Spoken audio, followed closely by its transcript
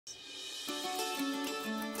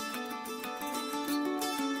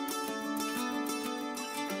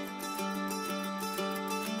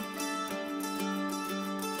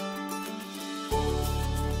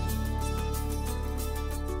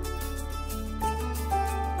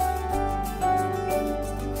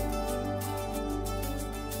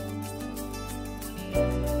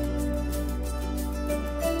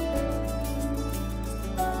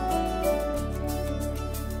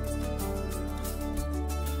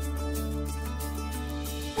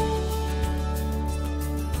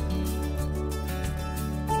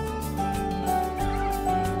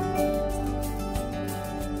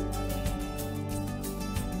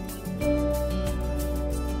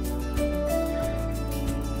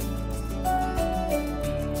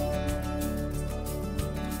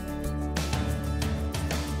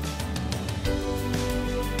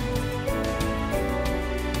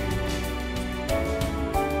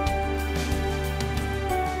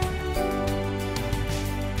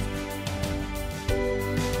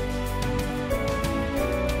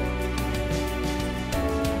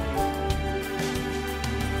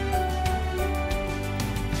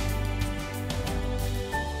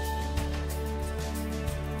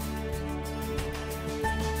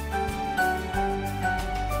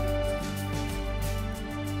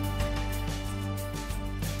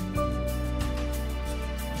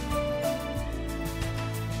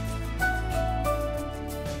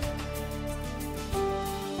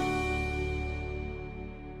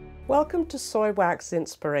Welcome to Soy Wax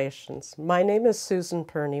Inspirations. My name is Susan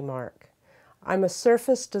Purney Mark. I'm a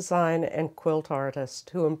surface design and quilt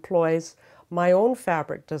artist who employs my own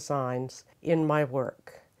fabric designs in my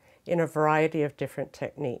work in a variety of different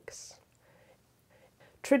techniques.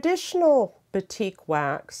 Traditional batik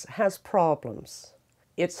wax has problems.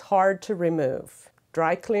 It's hard to remove.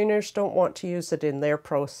 Dry cleaners don't want to use it in their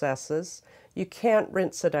processes. You can't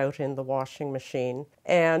rinse it out in the washing machine,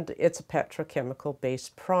 and it's a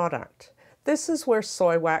petrochemical-based product. This is where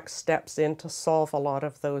soy wax steps in to solve a lot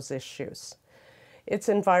of those issues. It's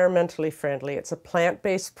environmentally friendly. It's a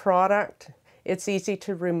plant-based product. It's easy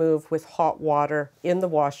to remove with hot water in the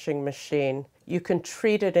washing machine. You can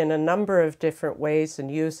treat it in a number of different ways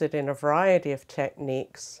and use it in a variety of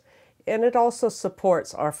techniques. And it also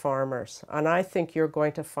supports our farmers, and I think you're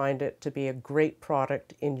going to find it to be a great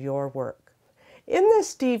product in your work. In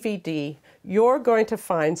this DVD, you're going to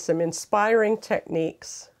find some inspiring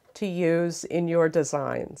techniques to use in your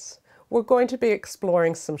designs. We're going to be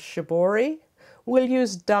exploring some shibori. We'll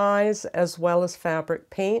use dyes as well as fabric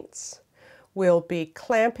paints. We'll be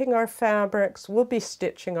clamping our fabrics, we'll be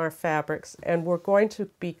stitching our fabrics, and we're going to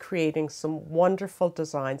be creating some wonderful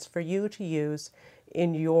designs for you to use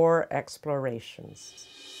in your explorations.